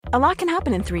A lot can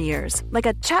happen in 3 years, like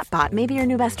a chatbot may be your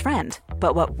new best friend.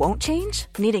 But what won't change?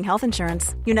 Needing health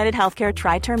insurance. United Healthcare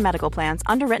Tri-Term Medical Plans,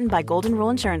 underwritten by Golden Rule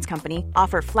Insurance Company,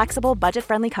 offer flexible,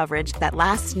 budget-friendly coverage that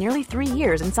lasts nearly 3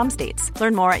 years in some states.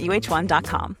 Learn more at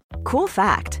uh1.com. Cool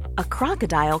fact, a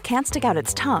crocodile can't stick out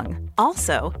its tongue.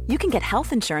 Also, you can get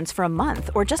health insurance for a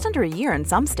month or just under a year in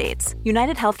some states.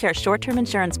 United Healthcare short-term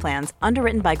insurance plans,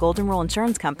 underwritten by Golden Rule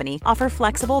Insurance Company, offer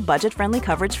flexible, budget-friendly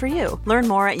coverage for you. Learn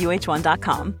more at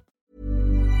uh1.com.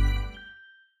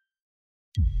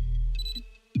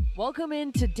 Welcome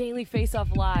in to Daily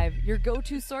Faceoff Live, your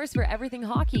go-to source for everything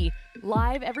hockey.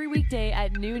 Live every weekday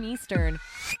at noon Eastern.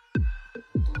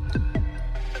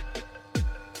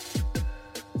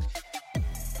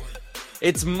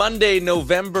 It's Monday,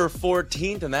 November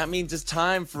 14th, and that means it's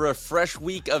time for a fresh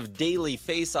week of Daily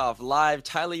Faceoff Live.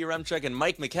 Tyler Yaremchuk and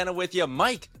Mike McKenna with you.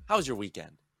 Mike, how was your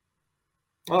weekend?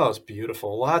 Oh, it's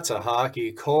beautiful. Lots of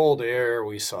hockey, cold air.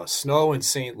 We saw snow in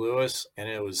St. Louis, and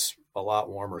it was a lot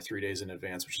warmer 3 days in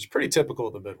advance, which is pretty typical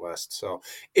of the Midwest. So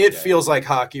it feels like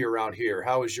hockey around here.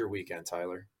 How was your weekend,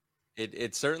 Tyler?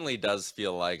 It certainly does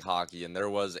feel like hockey, and there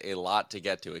was a lot to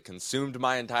get to. It consumed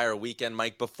my entire weekend,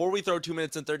 Mike. Before we throw 2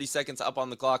 minutes and 30 seconds up on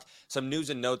the clock, some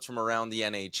news and notes from around the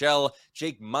NHL.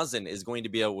 Jake Muzzin is going to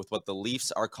be out with what the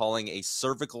Leafs are calling a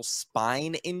cervical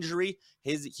spine injury.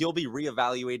 He'll be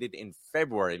reevaluated in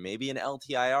February, maybe an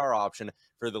LTIR option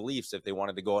for the Leafs if they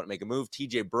wanted to go out and make a move.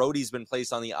 TJ Brody's been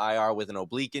placed on the IR with an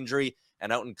oblique injury.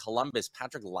 And out in Columbus,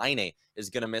 Patrick Laine is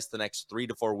going to miss the next 3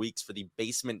 to 4 weeks for the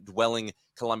basement-dwelling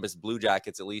Columbus Blue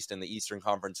Jackets, at least in the Eastern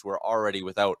Conference, who are already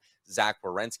without Zach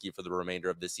Werenski for the remainder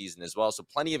of the season as well. So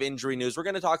plenty of injury news. We're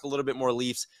going to talk a little bit more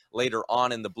Leafs later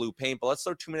on in the Blue Paint, but let's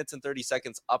throw 2 minutes and 30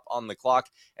 seconds up on the clock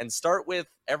and start with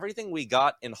everything we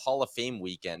got in Hall of Fame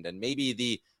weekend. And maybe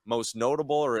the most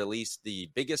notable, or at least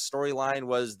the biggest storyline,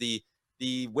 was the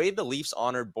way the Leafs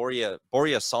honored Borje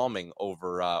Salming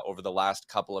over the last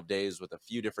couple of days with a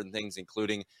few different things,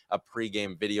 including a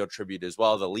pregame video tribute as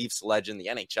well. The Leafs legend,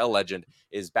 the NHL legend,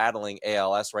 is battling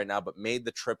ALS right now, but made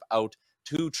the trip out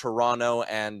to Toronto,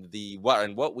 and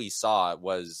what we saw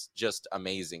was just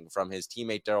amazing. From his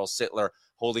teammate Darryl Sittler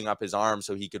holding up his arm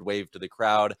so he could wave to the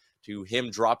crowd, to him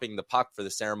dropping the puck for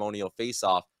the ceremonial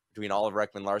faceoff between Oliver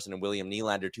Ekman-Larsson and William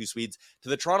Nylander, 2 Swedes, to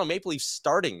the Toronto Maple Leafs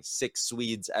starting 6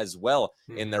 Swedes as well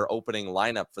in their opening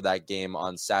lineup for that game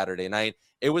on Saturday night.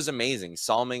 It was amazing.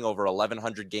 Salming over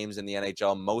 1,100 games in the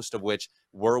NHL, most of which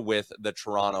were with the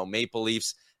Toronto Maple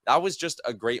Leafs. That was just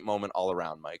a great moment all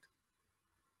around, Mike.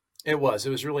 It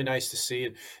was really nice to see.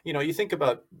 And, you know, you think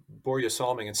about Borje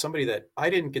Salming, and somebody that I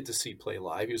didn't get to see play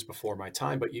live. He was before my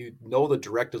time, but you know the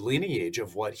direct lineage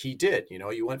of what he did. You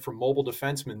know, you went from mobile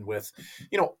defenseman with,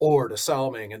 Orr to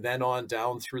Salming, and then on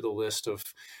down through the list of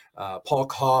Paul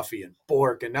Coffey and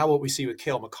Bork. And now what we see with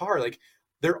Cale Makar, like,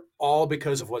 they're all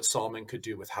because of what Salming could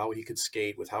do, with how he could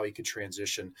skate, with how he could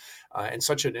transition, and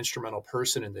such an instrumental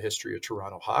person in the history of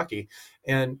Toronto hockey.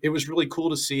 And it was really cool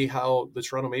to see how the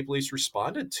Toronto Maple Leafs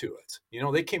responded to it. You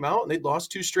know, they came out and they'd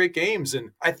lost 2 straight games,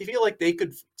 and I feel like they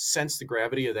could sense the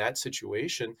gravity of that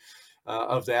situation,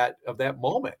 of that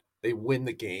moment. They win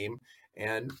the game,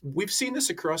 and we've seen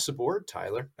this across the board,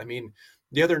 Tyler. I mean,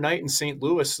 the other night in St.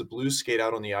 Louis, the Blues skate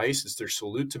out on the ice. It's their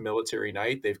salute to military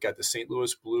night. They've got the St.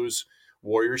 Louis Blues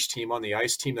Warriors team on the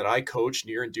ice, team that I coach,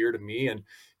 near and dear to me. And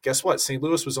guess what? St.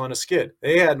 Louis was on a skid.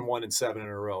 They hadn't won in 7 in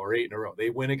a row or 8 in a row.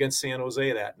 They win against San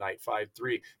Jose that night,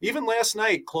 5-3. Even last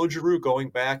night, Claude Giroux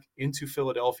going back into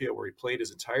Philadelphia, where he played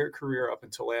his entire career up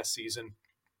until last season.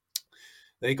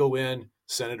 They go in.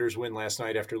 Senators win last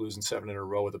night after losing 7 in a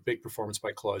row with a big performance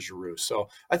by Claude Giroux. So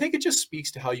I think it just speaks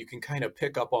to how you can kind of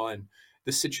pick up on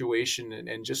the situation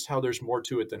and just how there's more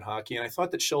to it than hockey. And I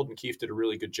thought that Sheldon Keefe did a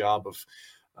really good job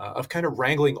of kind of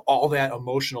wrangling all that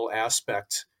emotional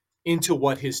aspect into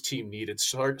what his team needed.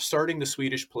 Starting the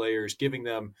Swedish players, giving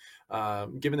them a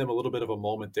little bit of a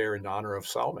moment there in honor of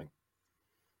Salming.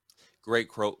 Great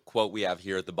quote we have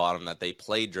here at the bottom that they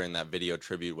played during that video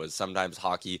tribute was, "Sometimes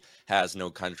hockey has no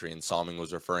country," and Salming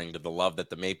was referring to the love that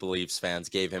the Maple Leafs fans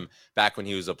gave him back when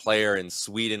he was a player in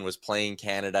Sweden, was playing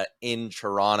Canada in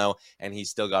Toronto, and he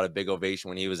still got a big ovation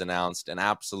when he was announced. An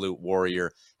absolute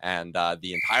warrior, and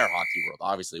the entire hockey world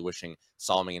obviously wishing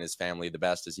Salming and his family the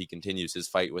best as he continues his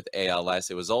fight with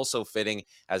ALS. It was also fitting,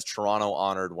 as Toronto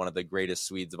honored one of the greatest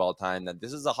Swedes of all time, that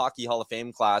this is a Hockey Hall of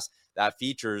Fame class that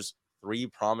features 3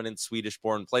 prominent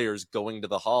Swedish-born players going to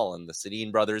the Hall, and the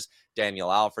Sedin brothers, Daniel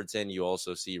Alfredsson. You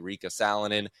also see Riikka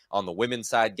Salonen on the women's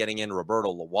side getting in,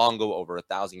 Roberto Luongo, over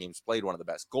 1,000 games played, one of the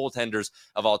best goaltenders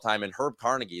of all time, and Herb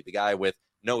Carnegie, the guy with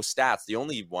no stats, the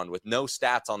only one with no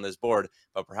stats on this board,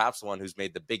 but perhaps the one who's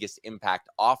made the biggest impact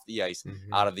off the ice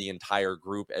out of the entire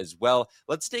group as well.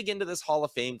 Let's dig into this Hall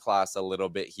of Fame class a little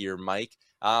bit here, Mike.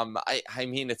 I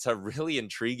mean, it's a really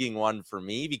intriguing one for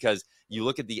me because you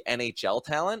look at the NHL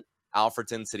talent,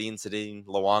 Alfredson, Sedin,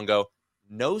 Luongo,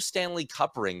 no Stanley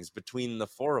Cup rings between the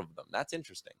four of them. That's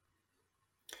interesting.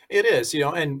 It is,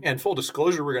 and full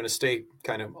disclosure, we're going to stay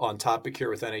kind of on topic here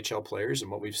with NHL players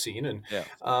and what we've seen. And,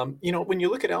 when you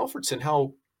look at Alfredson,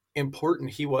 how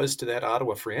important he was to that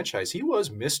Ottawa franchise, he was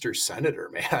Mr. Senator,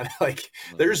 man.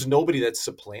 There's nobody that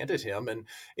supplanted him. And,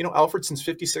 Alfredson's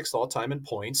 56th all time in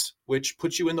points, which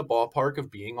puts you in the ballpark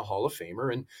of being a Hall of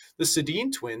Famer. And the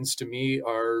Sedin twins to me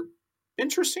are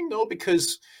interesting though,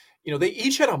 because, they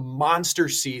each had a monster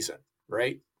season,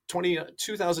 right?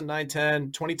 2009,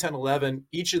 10, 2010, 11,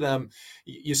 each of them,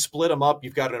 you split them up.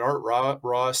 You've got an Art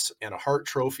Ross and a Hart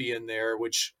Trophy in there,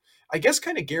 which I guess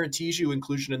kind of guarantees you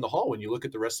inclusion in the Hall when you look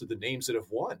at the rest of the names that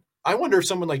have won. I wonder if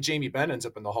someone like Jamie Benn ends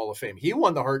up in the Hall of Fame. He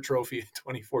won the Hart Trophy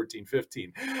in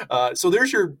 2014-15. So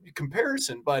there's your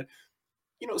comparison. But,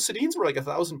 Sedin's were like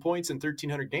 1,000 points in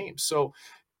 1,300 games. So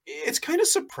it's kind of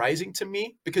surprising to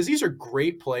me because these are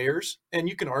great players and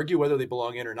you can argue whether they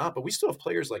belong in or not, but we still have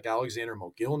players like Alexander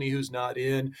Mogilny who's not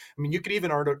in. I mean, you could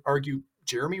even argue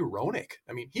Jeremy Roenick.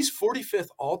 I mean, he's 45th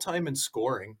all time in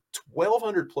scoring,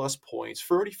 1,200 plus points,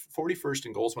 41st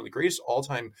in goals, one of the greatest all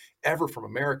time ever from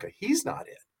America. He's not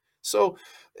in. So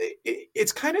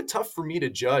it's kind of tough for me to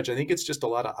judge. I think it's just a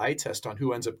lot of eye test on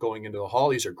who ends up going into the Hall.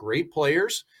 These are great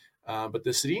players. But the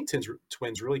Sedin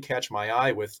twins really catch my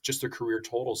eye with just their career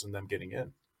totals and them getting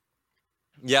in.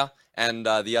 Yeah, and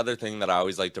the other thing that I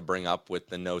always like to bring up with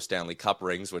the no Stanley Cup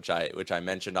rings, which I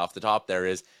mentioned off the top there,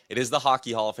 is it is the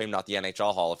Hockey Hall of Fame, not the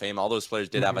NHL Hall of Fame. All those players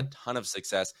did have a ton of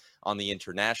success on the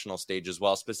international stage as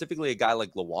well, specifically a guy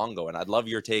like Luongo. And I'd love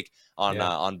your take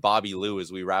on Bobby Lou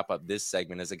as we wrap up this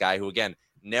segment, as a guy who, again,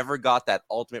 never got that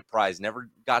ultimate prize, never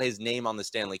got his name on the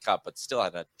Stanley Cup, but still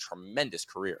had a tremendous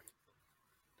career.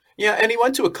 Yeah, and he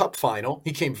went to a cup final.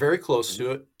 He came very close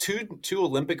to it. Two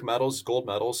Olympic medals, gold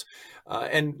medals.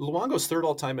 And Luongo's third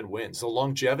all-time in wins. The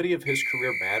longevity of his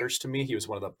career matters to me. He was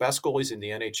one of the best goalies in the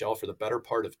NHL for the better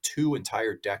part of 2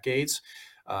 entire decades.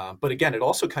 But again, it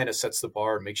also kind of sets the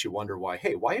bar and makes you wonder why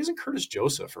isn't Curtis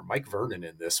Joseph or Mike Vernon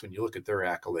in this when you look at their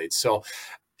accolades? So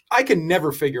I can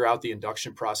never figure out the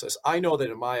induction process. I know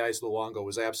that in my eyes, Luongo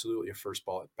was absolutely a first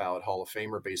ballot Hall of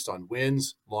Famer based on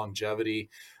wins, longevity,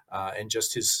 and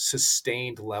just his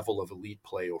sustained level of elite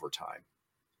play over time.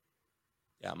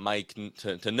 Yeah, Mike,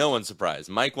 to no one's surprise,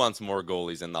 Mike wants more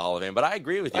goalies in the Hall of Fame, but I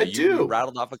agree with you. You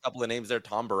rattled off a couple of names there.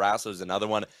 Tom Barrasso is another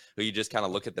one who you just kind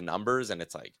of look at the numbers and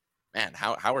it's like, man,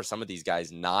 how are some of these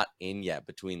guys not in yet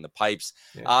between the pipes?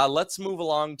 Yeah. Let's move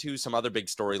along to some other big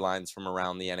storylines from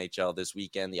around the NHL this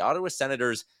weekend. The Ottawa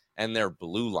Senators and their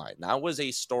blue line. That was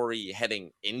a story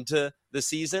heading into the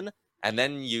season. And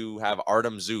then you have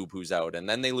Artem Zub, who's out. And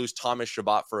then they lose Thomas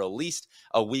Chabot for at least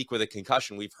a week with a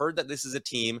concussion. We've heard that this is a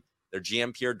team. Their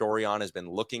GM, Pierre Dorion, has been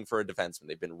looking for a defenseman.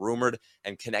 They've been rumored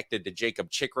and connected to Jacob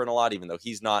Chychrun a lot, even though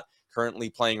he's not currently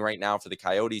playing right now for the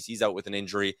Coyotes. He's out with an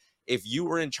injury. If you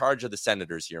were in charge of the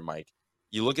Senators here, Mike,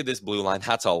 you look at this blue line,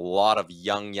 that's a lot of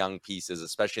young pieces,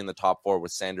 especially in the top 4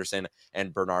 with Sanderson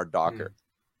and Bernard Docker.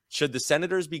 Should the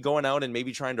Senators be going out and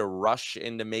maybe trying to rush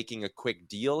into making a quick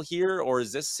deal here? Or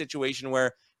is this a situation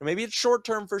where maybe it's short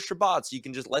term for Chabot, so you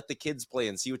can just let the kids play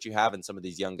and see what you have in some of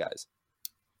these young guys?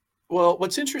 Well,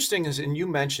 what's interesting is, and you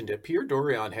mentioned it, Pierre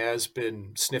Dorion has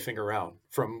been sniffing around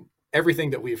from everything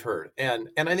that we've heard. And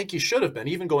I think he should have been.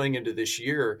 Even going into this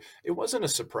year, it wasn't a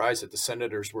surprise that the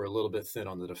Senators were a little bit thin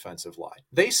on the defensive line.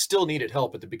 They still needed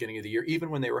help at the beginning of the year, even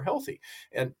when they were healthy.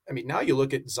 And I mean, now you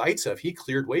look at Zaitsev, he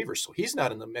cleared waivers, so he's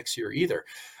not in the mix here either.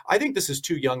 I think this is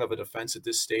too young of a defense at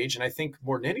this stage. And I think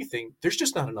more than anything, there's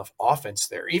just not enough offense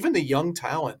there. Even the young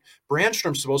talent,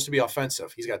 Brandstrom's supposed to be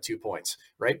offensive. He's got 2 points,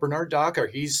 right? Bernard Docker,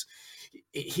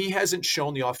 he hasn't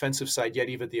shown the offensive side yet,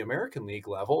 even at the American League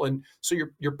level. And so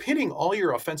you're pinning all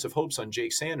your offensive hopes on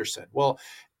Jake Sanderson. Well,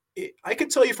 I can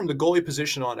tell you from the goalie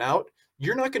position on out,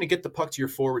 you're not going to get the puck to your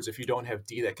forwards if you don't have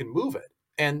D that can move it.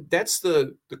 And that's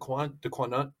the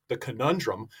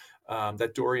conundrum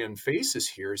that Dorion faces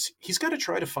here. Is he's got to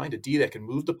try to find a D that can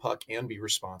move the puck and be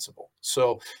responsible.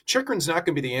 So Chychrun's not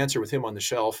going to be the answer with him on the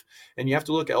shelf. And you have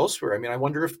to look elsewhere. I mean, I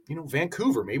wonder if,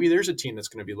 Vancouver, maybe there's a team that's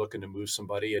going to be looking to move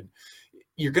somebody. And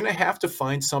you're going to have to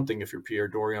find something if you're Pierre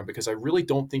Dorion, because I really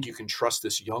don't think you can trust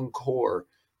this young core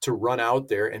to run out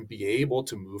there and be able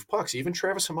to move pucks. Even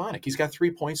Travis Hamonic, he's got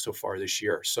 3 points so far this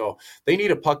year. So they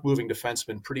need a puck-moving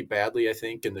defenseman pretty badly, I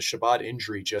think, and the Shabbat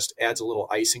injury just adds a little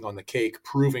icing on the cake,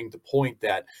 proving the point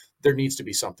that there needs to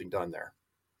be something done there.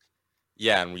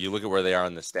 Yeah, and when you look at where they are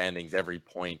in the standings, every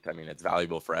point, I mean, it's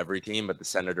valuable for every team, but the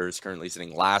Senators currently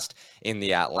sitting last in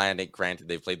the Atlantic. Granted,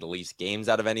 they've played the least games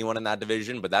out of anyone in that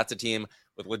division, but that's a team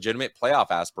with legitimate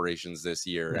playoff aspirations this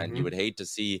year, and you would hate to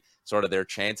see sort of their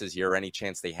chances here, or any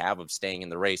chance they have of staying in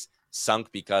the race,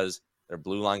 sunk because their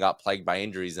blue line got plagued by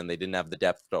injuries and they didn't have the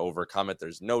depth to overcome it.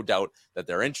 There's no doubt that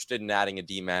they're interested in adding a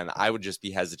D-man. I would just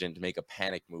be hesitant to make a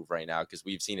panic move right now, because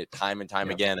we've seen it time and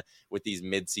time again with these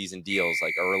mid-season deals,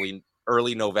 like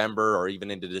early November or even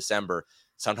into December.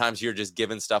 Sometimes you're just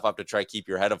giving stuff up to try to keep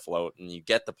your head afloat, and you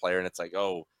get the player and it's like,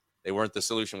 oh, they weren't the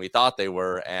solution we thought they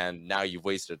were, and now you've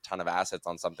wasted a ton of assets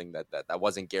on something that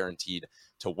wasn't guaranteed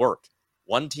to work.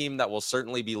 One team that will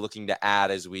certainly be looking to add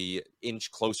as we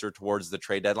inch closer towards the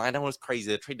trade deadline. I know it's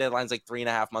crazy. The trade deadline's like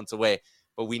 3.5 months away,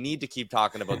 but we need to keep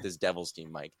talking about this Devils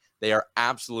team, Mike. They are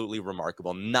absolutely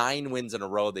remarkable. 9 wins in a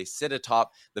row. They sit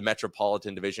atop the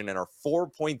Metropolitan Division and are 4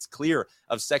 points clear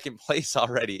of second place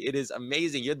already. It is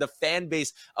amazing. You had the fan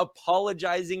base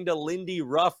apologizing to Lindy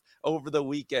Ruff over the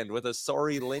weekend with a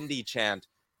sorry Lindy chant.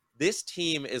 This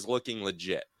team is looking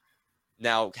legit.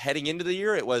 Now, heading into the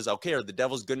year, it was, okay, are the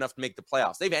Devils good enough to make the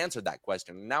playoffs? They've answered that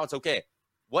question, and now it's okay.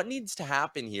 What needs to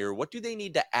happen here? What do they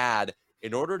need to add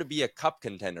in order to be a cup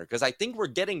contender? Because I think we're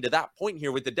getting to that point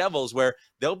here with the Devils where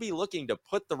they'll be looking to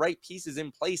put the right pieces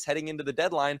in place heading into the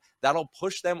deadline that'll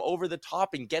push them over the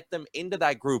top and get them into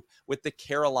that group with the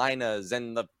Carolinas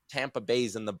and the Tampa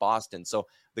Bays and the Boston. So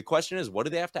the question is, what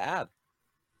do they have to add?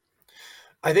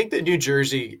 I think that New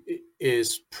Jersey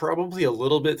is probably a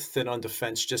little bit thin on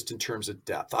defense just in terms of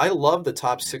depth. I love the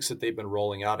top 6 that they've been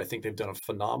rolling out. I think they've done a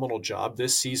phenomenal job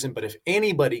this season. But if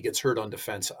anybody gets hurt on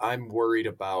defense, I'm worried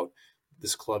about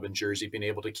this club in Jersey being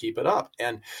able to keep it up.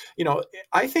 And, you know,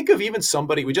 I think of even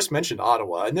somebody, we just mentioned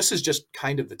Ottawa, and this is just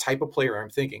kind of the type of player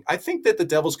I'm thinking. I think that the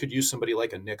Devils could use somebody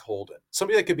like a Nick Holden,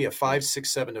 somebody that could be a 5,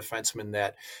 6, 7 defenseman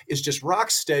that is just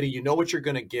rock steady. You know what you're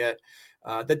going to get.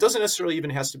 That doesn't necessarily even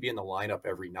has to be in the lineup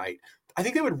every night. I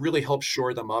think that would really help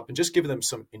shore them up and just give them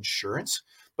some insurance.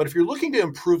 But if you're looking to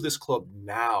improve this club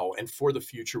now and for the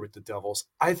future with the Devils,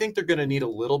 I think they're going to need a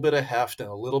little bit of heft and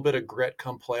a little bit of grit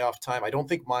come playoff time. I don't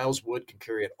think Miles Wood can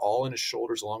carry it all in his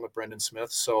shoulders along with Brendan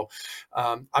Smith. So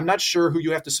I'm not sure who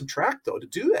you have to subtract, though, to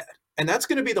do that. And that's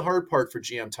going to be the hard part for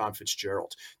GM Tom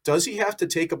Fitzgerald. Does he have to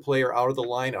take a player out of the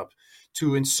lineup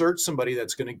to insert somebody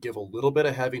that's going to give a little bit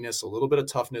of heaviness, a little bit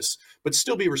of toughness, but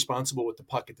still be responsible with the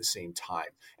puck at the same time?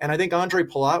 And I think Andre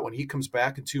Palat, when he comes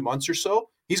back in 2 months or so,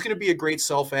 he's going to be a great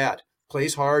self-add.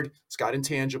 Plays hard. He's got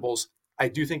intangibles. I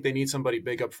do think they need somebody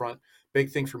big up front.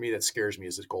 Big thing for me that scares me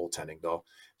is the goaltending, though.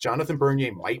 Jonathan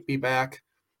Bernier might be back.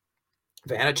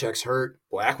 Vanacek's hurt.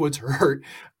 Blackwood's hurt.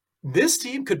 This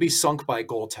team could be sunk by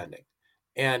goaltending.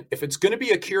 And if it's going to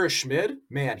be Akira Schmid,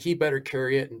 man, he better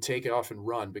carry it and take it off and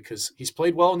run, because he's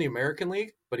played well in the American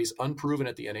League, but he's unproven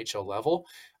at the NHL level.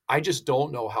 I just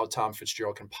don't know how Tom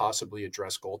Fitzgerald can possibly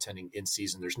address goaltending in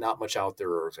season. There's not much out there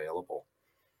or available.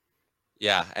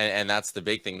 Yeah, and that's the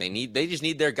big thing. They just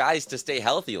need their guys to stay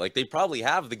healthy. Like, they probably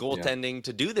have the goaltending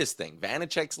to do this thing.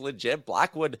 Vanacek's legit.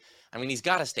 Blackwood, I mean, he's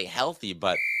got to stay healthy,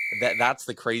 but that's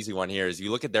the crazy one here is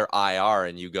you look at their IR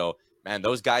and you go, man,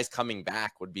 those guys coming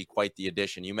back would be quite the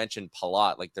addition. You mentioned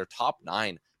Palat, like their top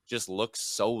 9 just looks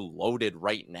so loaded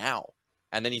right now.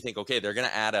 And then you think, okay, they're going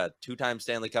to add a 2-time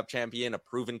Stanley Cup champion, a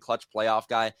proven clutch playoff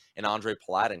guy, and Andre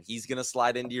Palat, and he's going to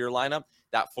slide into your lineup.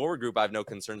 That forward group, I have no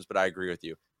concerns, but I agree with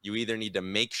you. You either need to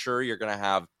make sure you're going to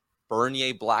have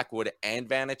Bernier, Blackwood, and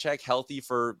Vanacek healthy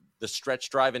for the stretch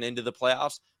drive and into the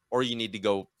playoffs, or you need to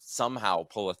go somehow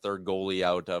pull a third goalie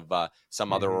out of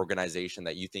some other organization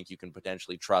that you think you can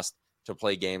potentially trust to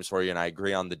play games for you. And I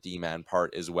agree on the D-man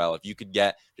part as well. If you could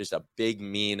get just a big,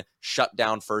 mean, shut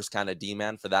down first kind of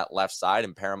D-man for that left side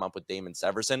and pair him up with Damon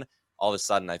Severson, all of a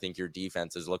sudden I think your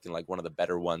defense is looking like one of the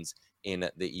better ones in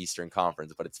the Eastern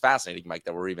Conference. But it's fascinating, Mike,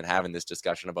 that we're even having this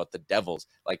discussion about the Devils,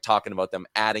 like talking about them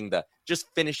adding the just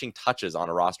finishing touches on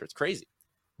a roster. It's crazy.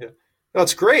 Yeah. No,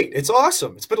 it's great. It's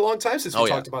awesome. It's been a long time since we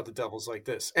talked about the Devils like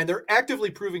this. And they're actively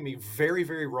proving me very,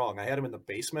 very wrong. I had them in the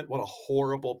basement. What a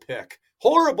horrible pick.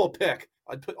 Horrible pick.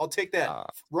 I'll take that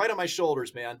right on my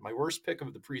shoulders, man. My worst pick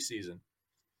of the preseason.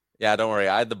 Yeah, don't worry.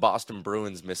 I had the Boston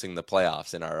Bruins missing the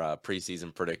playoffs in our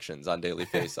preseason predictions on Daily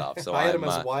Faceoff. So I had them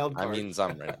as a wild card. I mean,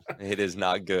 some right now. It is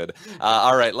not good.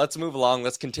 All right, let's move along.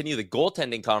 Let's continue the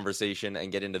goaltending conversation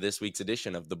and get into this week's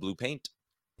edition of the Blue Paint.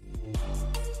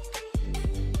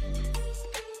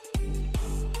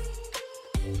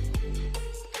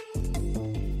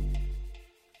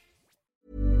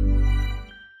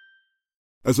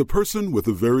 As a person with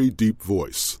a very deep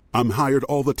voice, I'm hired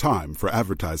all the time for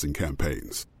advertising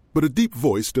campaigns. But a deep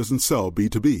voice doesn't sell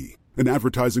B2B, and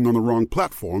advertising on the wrong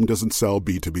platform doesn't sell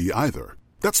B2B either.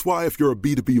 That's why if you're a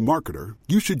B2B marketer,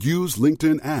 you should use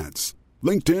LinkedIn ads.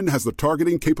 LinkedIn has the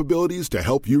targeting capabilities to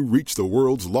help you reach the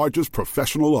world's largest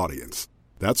professional audience.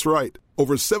 That's right,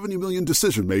 over 70 million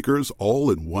decision makers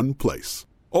all in one place.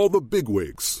 All the big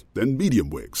wigs, then medium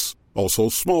wigs, also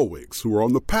small wigs who are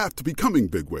on the path to becoming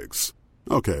big wigs.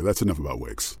 Okay, that's enough about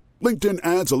wigs. LinkedIn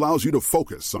ads allows you to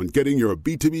focus on getting your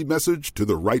B2B message to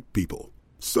the right people.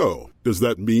 So, does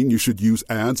that mean you should use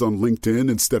ads on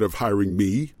LinkedIn instead of hiring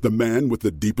me, the man with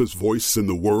the deepest voice in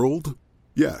the world?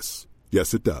 Yes.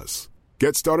 Yes, it does.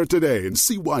 Get started today and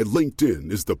see why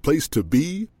LinkedIn is the place to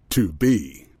be to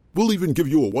be. We'll even give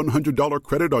you a $100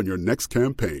 credit on your next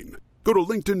campaign. Go to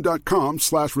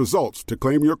linkedin.com/results to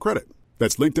claim your credit.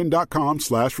 That's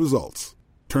linkedin.com/results.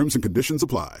 Terms and conditions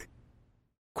apply.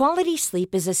 Quality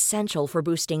sleep is essential for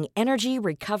boosting energy,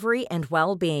 recovery, and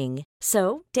well-being.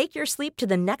 So, take your sleep to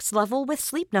the next level with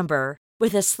Sleep Number.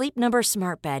 With a Sleep Number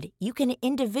smart bed, you can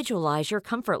individualize your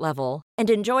comfort level and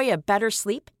enjoy a better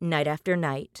sleep night after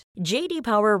night. J.D.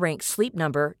 Power ranks Sleep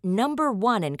Number number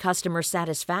 1 in customer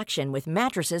satisfaction with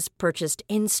mattresses purchased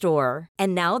in-store.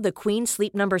 And now the Queen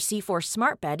Sleep Number C4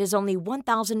 smart bed is only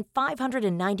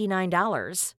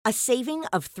 $1,599, a saving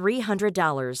of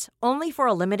 $300, only for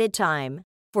a limited time.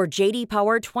 For J.D.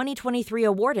 Power 2023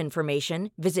 award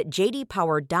information, visit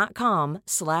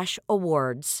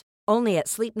jdpower.com/awards. Only at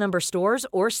Sleep Number stores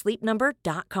or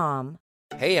sleepnumber.com.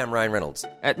 Hey, I'm Ryan Reynolds.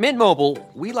 At Mint Mobile,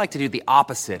 we like to do the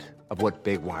opposite of what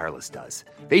Big Wireless does.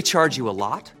 They charge you a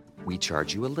lot, we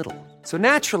charge you a little. So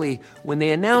naturally, when they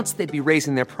announced they'd be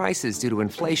raising their prices due to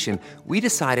inflation, we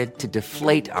decided to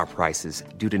deflate our prices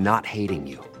due to not hating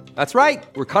you. That's right.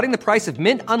 We're cutting the price of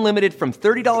Mint Unlimited from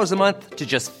 $30 a month to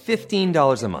just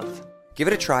 $15 a month. Give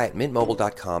it a try at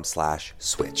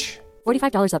mintmobile.com/switch.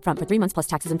 $45 up front for 3 months plus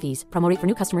taxes and fees. Promo rate for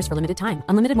new customers for limited time.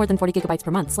 Unlimited more than 40 gigabytes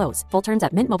per month. Slows full terms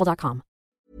at mintmobile.com.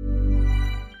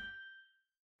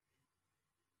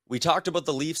 We talked about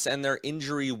the Leafs and their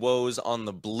injury woes on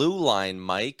the blue line,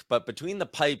 Mike, but between the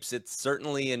pipes, it's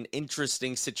certainly an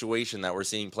interesting situation that we're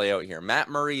seeing play out here. Matt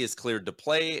Murray is cleared to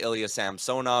play. Ilya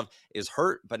Samsonov is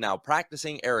hurt, but now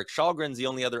practicing. Eric Källgren's the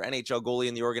only other NHL goalie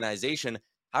in the organization.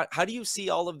 How do you see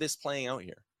all of this playing out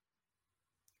here?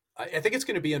 I think it's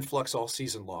going to be in flux all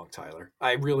season long, Tyler.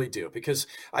 I really do, because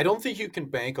I don't think you can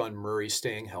bank on Murray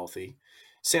staying healthy.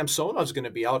 Samsonov's going to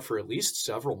be out for at least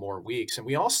several more weeks, and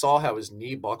we all saw how his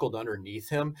knee buckled underneath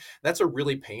him. That's a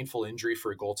really painful injury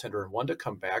for a goaltender and one to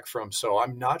come back from, so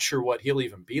I'm not sure what he'll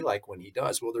even be like when he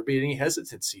does. Will there be any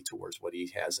hesitancy towards what he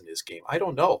has in his game? I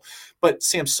don't know, but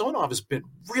Samsonov has been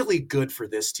really good for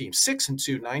this team.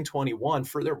 6-2, .921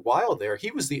 for their while there.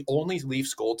 He was the only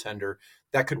Leafs goaltender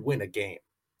that could win a game.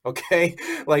 Okay,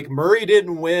 like Murray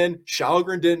didn't win,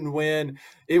 Källgren didn't win.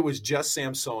 It was just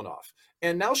Samsonov.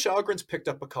 And now Källgren's picked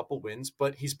up a couple wins,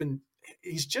 but he's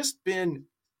just been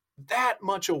that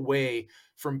much away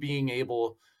from being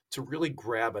able to really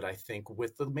grab it, I think,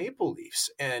 with the Maple Leafs.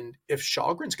 And if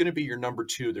Källgren's going to be your number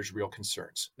 2, there's real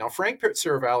concerns. Now, Frank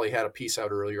Saravalli had a piece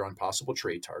out earlier on possible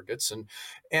trade targets, and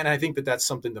I think that that's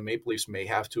something the Maple Leafs may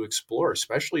have to explore,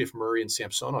 especially if Murray and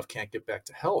Samsonov can't get back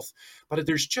to health. But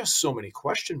there's just so many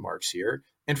question marks here.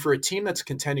 And for a team that's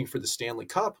contending for the Stanley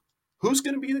Cup, who's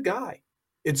going to be the guy?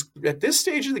 It's at this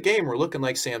stage of the game, we're looking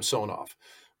like Samsonov,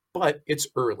 but it's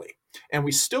early. And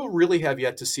we still really have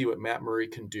yet to see what Matt Murray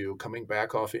can do coming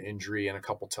back off an injury and a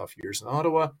couple tough years in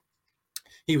Ottawa.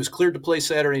 He was cleared to play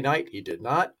Saturday night. He did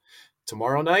not.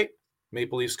 Tomorrow night,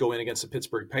 Maple Leafs go in against the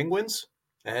Pittsburgh Penguins,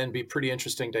 and be pretty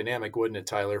interesting dynamic, wouldn't it,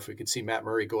 Tyler, if we could see Matt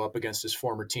Murray go up against his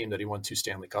former team that he won 2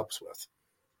 Stanley Cups with.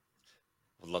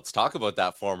 Let's talk about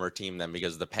that former team then,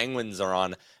 because the Penguins are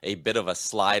on a bit of a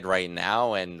slide right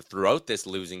now, and throughout this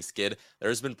losing skid,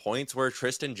 there's been points where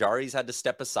Tristan Jarry's had to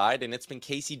step aside, and it's been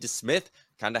Casey DeSmith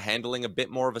kind of handling a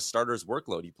bit more of a starter's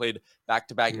workload. He played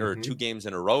back-to-back or 2 games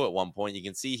in a row at one point. You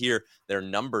can see here their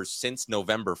numbers since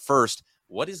November 1st.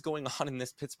 What is going on in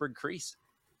this Pittsburgh crease?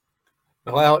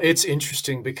 Well, it's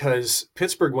interesting because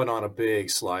Pittsburgh went on a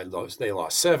big slide. They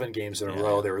lost 7 games in a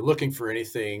row. They were looking for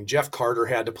anything. Jeff Carter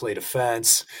had to play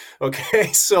defense.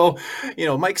 Okay, so,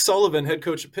 Mike Sullivan, head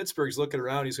coach of Pittsburgh, is looking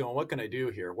around. He's going, what can I do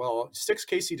here? Well, sticks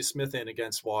Casey DeSmith in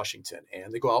against Washington,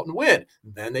 and they go out and win.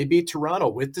 Then they beat Toronto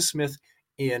with DeSmith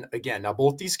in again. Now,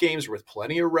 both these games were with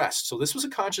plenty of rest. So this was a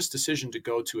conscious decision to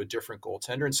go to a different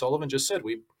goaltender, and Sullivan just said,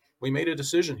 we made a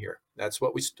decision here. That's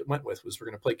what we went with, was we're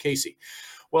going to play Casey.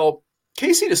 Well,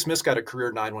 Casey DeSmith's got a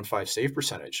career .915 save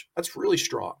percentage. That's really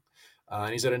strong.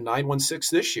 And he's at a .916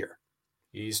 this year.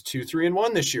 He's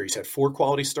 2-3-1 this year. He's had 4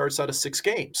 quality starts out of 6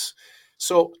 games.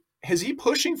 So is he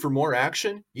pushing for more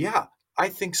action? Yeah, I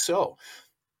think so.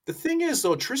 The thing is,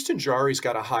 though, Tristan Jarry's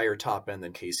got a higher top end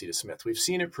than Casey DeSmith. We've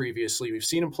seen it previously. We've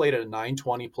seen him play at a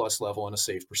 920 plus level on a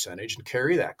save percentage and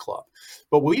carry that club.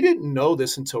 But we didn't know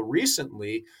this until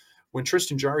recently when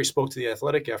Tristan Jarry spoke to The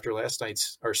Athletic after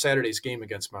Saturday's game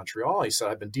against Montreal. He said,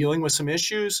 I've been dealing with some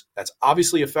issues. That's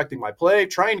obviously affecting my play,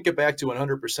 trying to get back to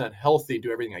 100% healthy,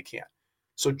 do everything I can.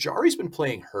 So Jarry's been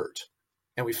playing hurt,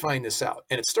 and we find this out.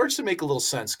 And it starts to make a little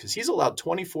sense because he's allowed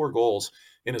 24 goals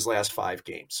in his last 5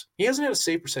 games. He hasn't had a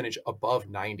save percentage above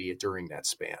 90 during that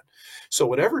span. So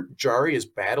whatever Jarry is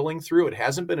battling through, it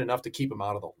hasn't been enough to keep him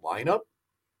out of the lineup.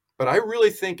 But I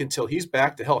really think until he's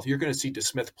back to health, you're going to see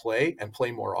DeSmith play and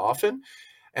play more often.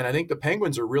 And I think the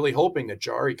Penguins are really hoping that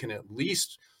Jarry can at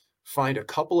least find a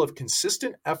couple of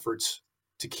consistent efforts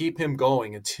to keep him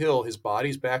going until his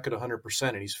body's back at 100%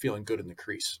 and he's feeling good in the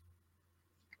crease.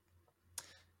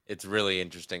 It's really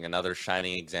interesting. Another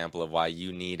shining example of why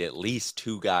you need at least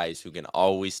 2 guys who can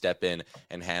always step in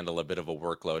and handle a bit of a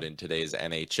workload in today's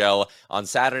NHL. On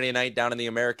Saturday night down in the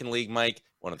American League, Mike,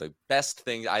 one of the best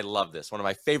things, I love this, one of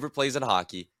my favorite plays in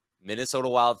hockey, Minnesota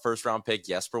Wild first-round pick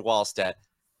Jesper Wallstedt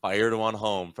fired one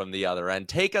home from the other end.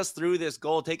 Take us through this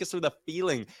goal. Take us through the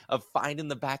feeling of finding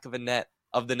the back of the net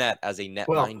as a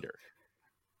netminder.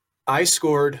 I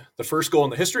scored the first goal in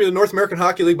the history of the North American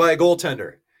Hockey League by a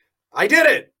goaltender. I did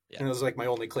it. Yeah. And it was like my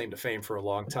only claim to fame for a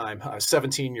long time. I was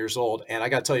 17 years old, and I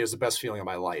got to tell you, it was the best feeling of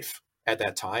my life at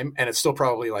that time. And it's still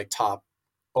probably like top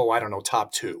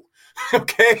 2.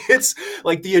 Okay. It's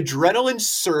like the adrenaline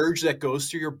surge that goes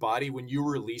through your body when you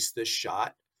release this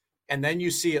shot, and then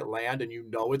you see it land and you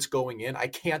know it's going in. I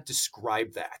can't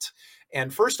describe that.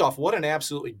 And first off, what an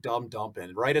absolutely dumb dump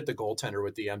in right at the goaltender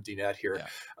with the empty net here.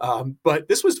 Yeah. But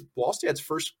this was Wallstedt's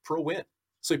first pro win.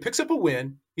 So he picks up a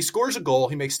win. He scores a goal.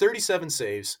 He makes 37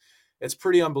 saves. It's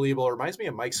pretty unbelievable. It reminds me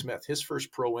of Mike Smith. His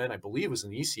first pro win, I believe, was in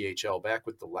the ECHL back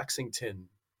with the Lexington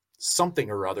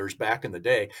something or others back in the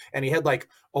day. And he had like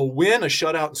a win, a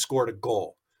shutout, and scored a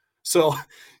goal. So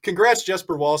congrats,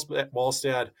 Jesper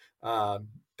Wallstedt.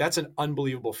 That's an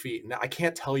unbelievable feat. And I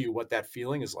can't tell you what that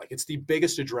feeling is like. It's the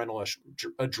biggest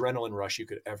adrenaline rush you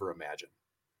could ever imagine.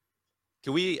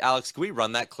 Alex, can we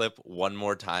run that clip one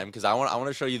more time? Because I want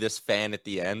to show you this fan at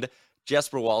the end.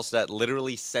 Jesper Wallstedt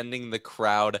literally sending the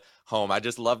crowd home. I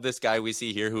just love this guy we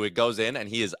see here who it goes in and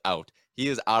he is out. He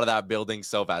is out of that building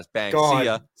so fast. Bang. Gone. See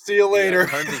ya. See you later.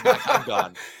 Turns his back. I'm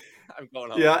gone. I'm going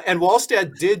home. Yeah, and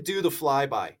Wallstedt did do the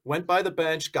flyby. Went by the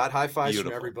bench, got high fives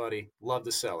from everybody. Love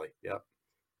the celly. Yep.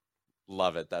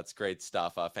 Love it. That's great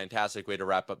stuff. A fantastic way to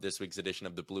wrap up this week's edition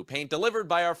of The Blue Paint, delivered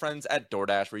by our friends at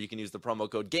DoorDash, where you can use the promo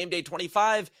code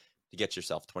GameDay25 to get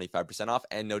yourself 25% off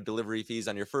and no delivery fees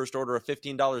on your first order of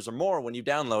 $15 or more when you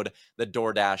download the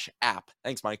DoorDash app.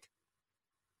 Thanks, Mike.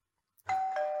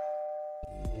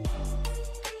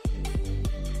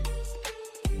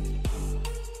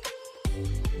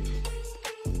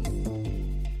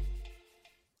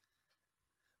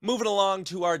 Moving along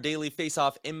to our daily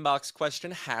Faceoff inbox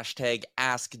question, hashtag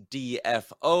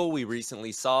AskDFO. We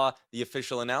recently saw the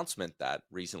official announcement that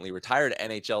recently retired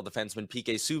NHL defenseman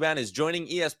PK Subban is joining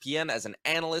ESPN as an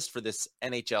analyst for this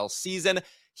NHL season.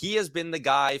 He has been the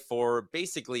guy for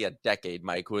basically a decade,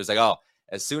 Mike, who is like, oh,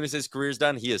 as soon as his career's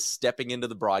done, he is stepping into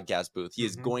the broadcast booth. He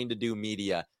is going to do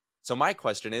media. So my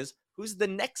question is, who's the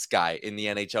next guy in the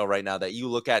NHL right now that you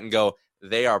look at and go,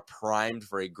 they are primed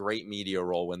for a great media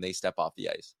role when they step off the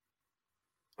ice?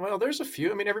 Well, there's a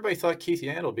few. I mean, everybody thought Keith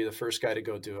Yandel would be the first guy to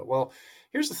go do it. Well,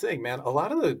 here's the thing, man. A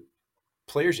lot of the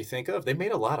players you think of, they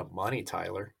made a lot of money,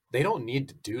 Tyler. They don't need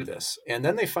to do this. And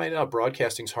then they find out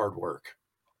broadcasting's hard work.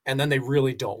 And then they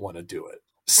really don't want to do it.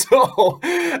 So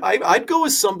I'd go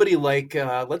with somebody like,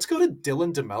 let's go to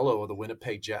Dylan DeMello of the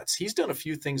Winnipeg Jets. He's done a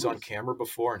few things on camera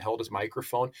before and held his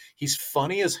microphone. He's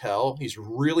funny as hell. He's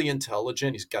really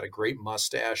intelligent. He's got a great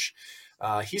mustache.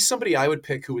 He's somebody I would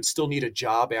pick who would still need a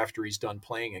job after he's done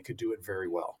playing and could do it very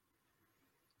well.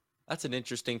 That's an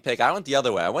interesting pick. I went the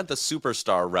other way. I went the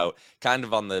superstar route, kind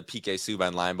of on the PK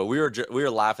Subban line, but we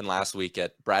were laughing last week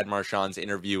at Brad Marchand's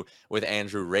interview with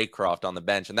Andrew Raycroft on the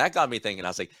bench, and that got me thinking. I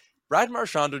was like, Brad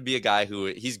Marchand would be a guy who,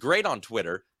 he's great on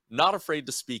Twitter, not afraid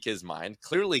to speak his mind,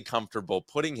 clearly comfortable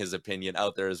putting his opinion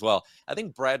out there as well. I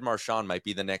think Brad Marchand might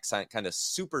be the next kind of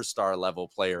superstar level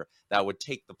player that would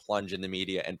take the plunge in the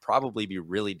media and probably be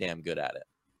really damn good at it.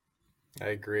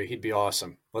 I agree. He'd be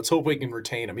awesome. Let's hope we can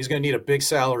retain him. He's going to need a big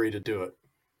salary to do it.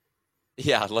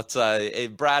 Yeah, let's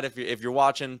Brad, if you're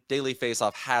watching, Daily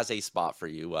Faceoff has a spot for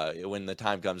you when the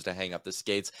time comes to hang up the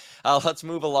skates. Let's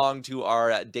move along to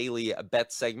our daily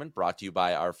bet segment, brought to you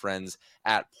by our friends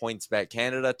at PointsBet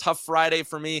Canada. Tough Friday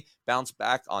for me. Bounce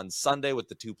back on Sunday with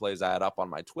the 2 plays I had up on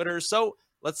my Twitter. So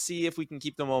let's see if we can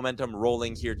keep the momentum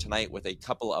rolling here tonight with a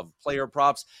couple of player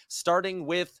props, starting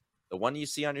with the one you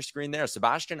see on your screen there,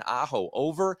 Sebastian Aho,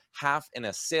 over half an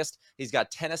assist. He's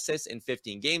got 10 assists in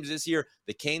 15 games this year.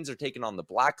 The Canes are taking on the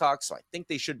Blackhawks, so I think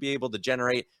they should be able to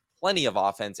generate plenty of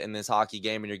offense in this hockey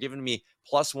game. And you're giving me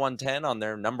plus 110 on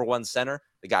their number one center,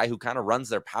 the guy who kind of runs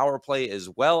their power play as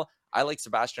well. I like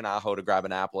Sebastian Aho to grab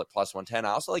an apple at plus 110.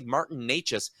 I also like Martin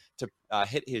Necas to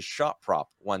hit his shot prop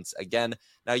once again.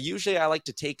 Now, usually I like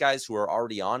to take guys who are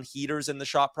already on heaters in the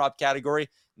shot prop category.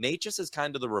 Necas is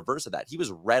kind of the reverse of that. He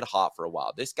was red hot for a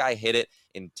while. This guy hit it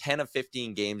in 10 of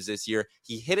 15 games this year.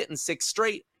 He hit it in 6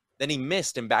 straight. Then he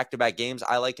missed in back-to-back games.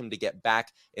 I like him to get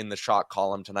back in the shot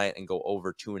column tonight and go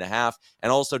over 2.5.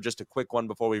 And also just a quick one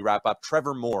before we wrap up,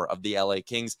 Trevor Moore of the LA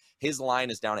Kings. His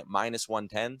line is down at minus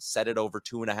 110, set it over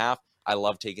 2.5. I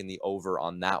love taking the over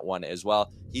on that one as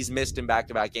well. He's missed in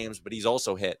back-to-back games, but he's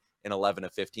also hit in 11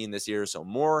 of 15 this year. So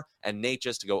Moore and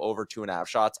Necas to go over 2.5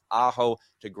 shots. Aho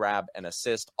to grab an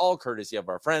assist, all courtesy of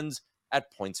our friends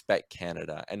at PointsBet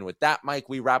Canada. And with that, Mike,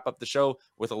 we wrap up the show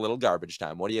with a little garbage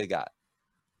time. What do you got?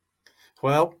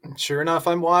 Well, sure enough,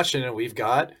 I'm watching, and we've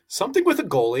got something with a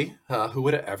goalie. Who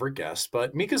would have ever guessed?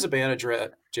 But Mika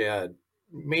Zibanejad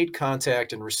made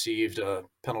contact and received a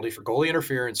penalty for goalie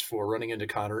interference for running into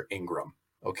Connor Ingram.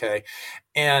 Okay.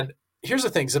 And here's the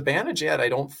thing. Zibanejad, I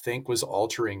don't think, was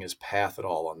altering his path at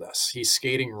all on this. He's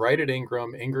skating right at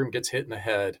Ingram. Ingram gets hit in the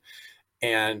head.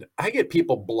 And I get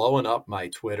people blowing up my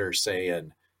Twitter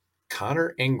saying,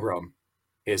 Connor Ingram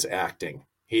is acting.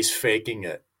 He's faking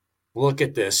it. Look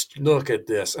at this. Look at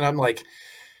this. And I'm like,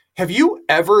 have you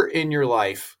ever in your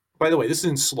life, by the way, this is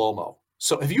in slow-mo.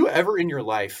 So have you ever in your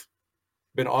life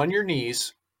been on your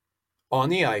knees on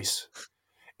the ice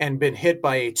and been hit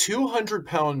by a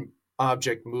 200-pound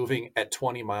object moving at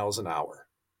 20 miles an hour?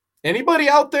 Anybody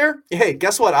out there? Hey,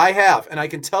 guess what? I have. And I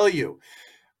can tell you,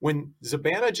 when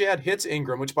Zibanejad hits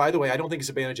Ingram, which, by the way, I don't think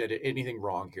Zibanejad did anything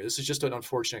wrong here. This is just an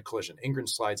unfortunate collision. Ingram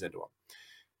slides into him.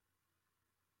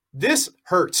 This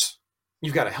hurts.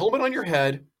 You've got a helmet on your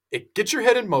head. It gets your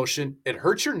head in motion. It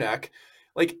hurts your neck.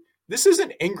 Like, this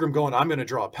isn't Ingram going, I'm going to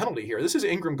draw a penalty here. This is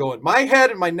Ingram going, my head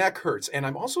and my neck hurts. And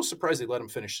I'm also surprised they let him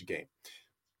finish the game.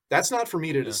 That's not for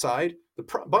me to decide. The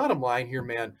bottom line here,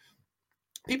 man,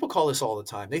 people call this all the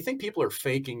time. They think people are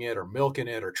faking it or milking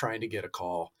it or trying to get a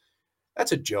call.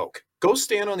 That's a joke. Go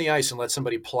stand on the ice and let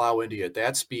somebody plow into you at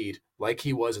that speed like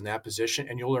he was in that position,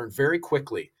 and you'll learn very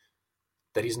quickly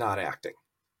that he's not acting.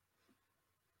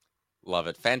 Love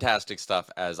it. Fantastic stuff,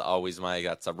 as always, Mike.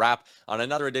 That's a wrap on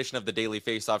another edition of the Daily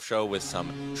Faceoff Show with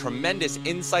some tremendous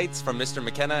insights from Mr.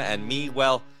 McKenna and me,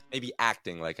 well, maybe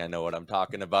acting like I know what I'm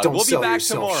talking about. Don't we'll sell be back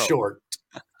yourself tomorrow. Short.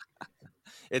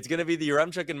 It's going to be the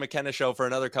Yaremchuk and McKenna Show for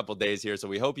another couple days here, so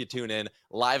we hope you tune in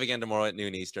live again tomorrow at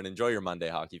noon Eastern. Enjoy your Monday,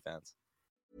 hockey fans.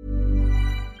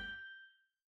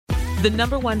 The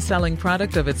number one selling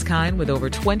product of its kind with over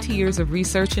 20 years of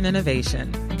research and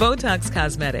innovation. Botox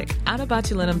Cosmetic, out of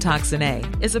botulinum toxin A,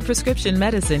 is a prescription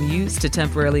medicine used to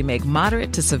temporarily make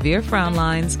moderate to severe frown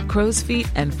lines, crow's feet,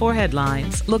 and forehead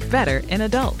lines look better in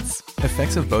adults.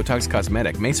 Effects of Botox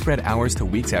Cosmetic may spread hours to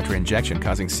weeks after injection,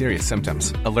 causing serious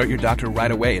symptoms. Alert your doctor right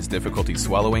away as difficulty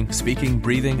swallowing, speaking,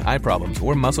 breathing, eye problems,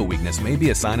 or muscle weakness may be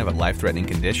a sign of a life-threatening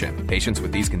condition. Patients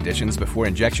with these conditions before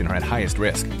injection are at highest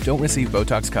risk. Don't receive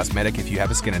Botox Cosmetic if you have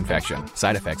a skin infection.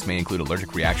 Side effects may include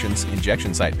allergic reactions,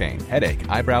 injection site pain, headache,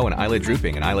 eyebrow and eyelid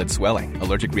drooping, and eyelid swelling.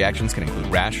 Allergic reactions can include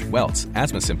rash, welts,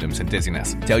 asthma symptoms, and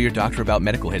dizziness. Tell your doctor about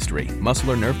medical history,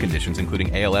 muscle or nerve conditions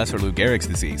including ALS or Lou Gehrig's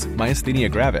disease,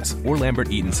 myasthenia gravis, or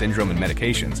Lambert-Eaton syndrome and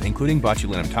medications, including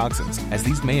botulinum toxins, as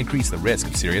these may increase the risk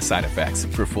of serious side effects.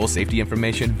 For full safety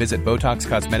information, visit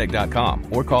BotoxCosmetic.com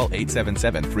or call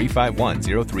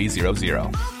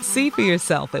 877-351-0300. See for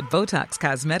yourself at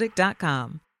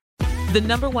BotoxCosmetic.com. The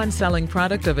number one selling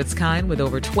product of its kind with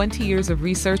over 20 years of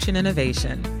research and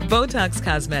innovation. Botox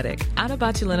Cosmetic, out of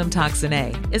botulinum toxin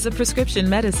A, is a prescription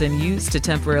medicine used to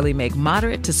temporarily make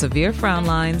moderate to severe frown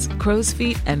lines, crow's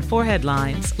feet, and forehead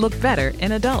lines look better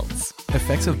in adults.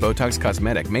 Effects of Botox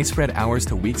Cosmetic may spread hours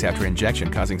to weeks after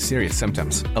injection, causing serious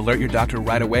symptoms. Alert your doctor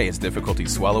right away as difficulty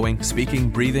swallowing, speaking,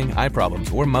 breathing, eye problems,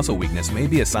 or muscle weakness may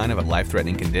be a sign of a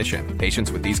life-threatening condition.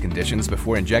 Patients with these conditions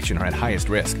before injection are at highest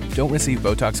risk. Don't receive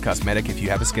Botox Cosmetic if you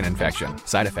have a skin infection.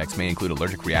 Side effects may include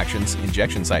allergic reactions,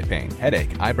 injection site pain, headache,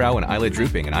 eyebrow and eyelid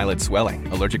drooping, and eyelid swelling.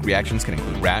 Allergic reactions can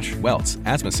include rash, welts,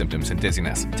 asthma symptoms, and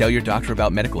dizziness. Tell your doctor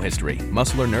about medical history,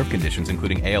 muscle or nerve conditions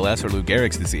including ALS or Lou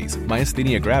Gehrig's disease,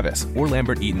 myasthenia gravis, or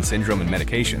Lambert-Eaton syndrome, and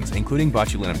medications, including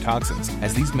botulinum toxins,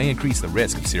 as these may increase the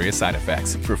risk of serious side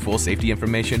effects. For full safety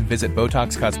information, visit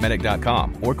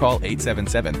BotoxCosmetic.com or call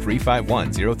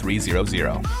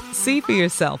 877-351-0300. See for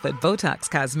yourself at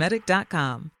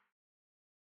BotoxCosmetic.com.